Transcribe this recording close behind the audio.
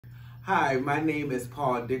Hi, my name is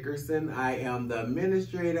Paul Dickerson. I am the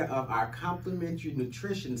administrator of our Complementary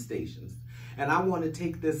Nutrition Stations. And I want to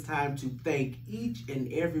take this time to thank each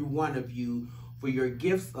and every one of you for your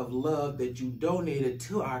gifts of love that you donated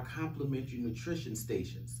to our Complementary Nutrition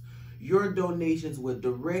Stations. Your donations will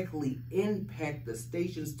directly impact the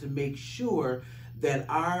stations to make sure that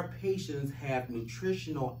our patients have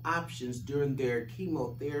nutritional options during their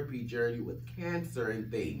chemotherapy journey with cancer and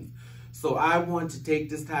things. So I want to take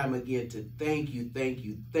this time again to thank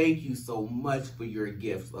you so much for your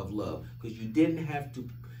gifts of love, because you didn't have to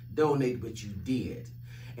donate, but you did.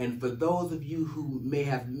 And for those of you who may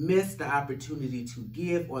have missed the opportunity to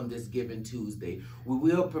give on this Giving Tuesday, we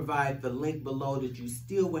will provide the link below that you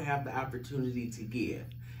still will have the opportunity to give.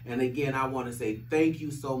 And again, I want to say thank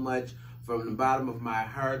you so much from the bottom of my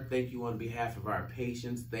heart. Thank you on behalf of our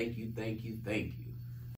patients. Thank you.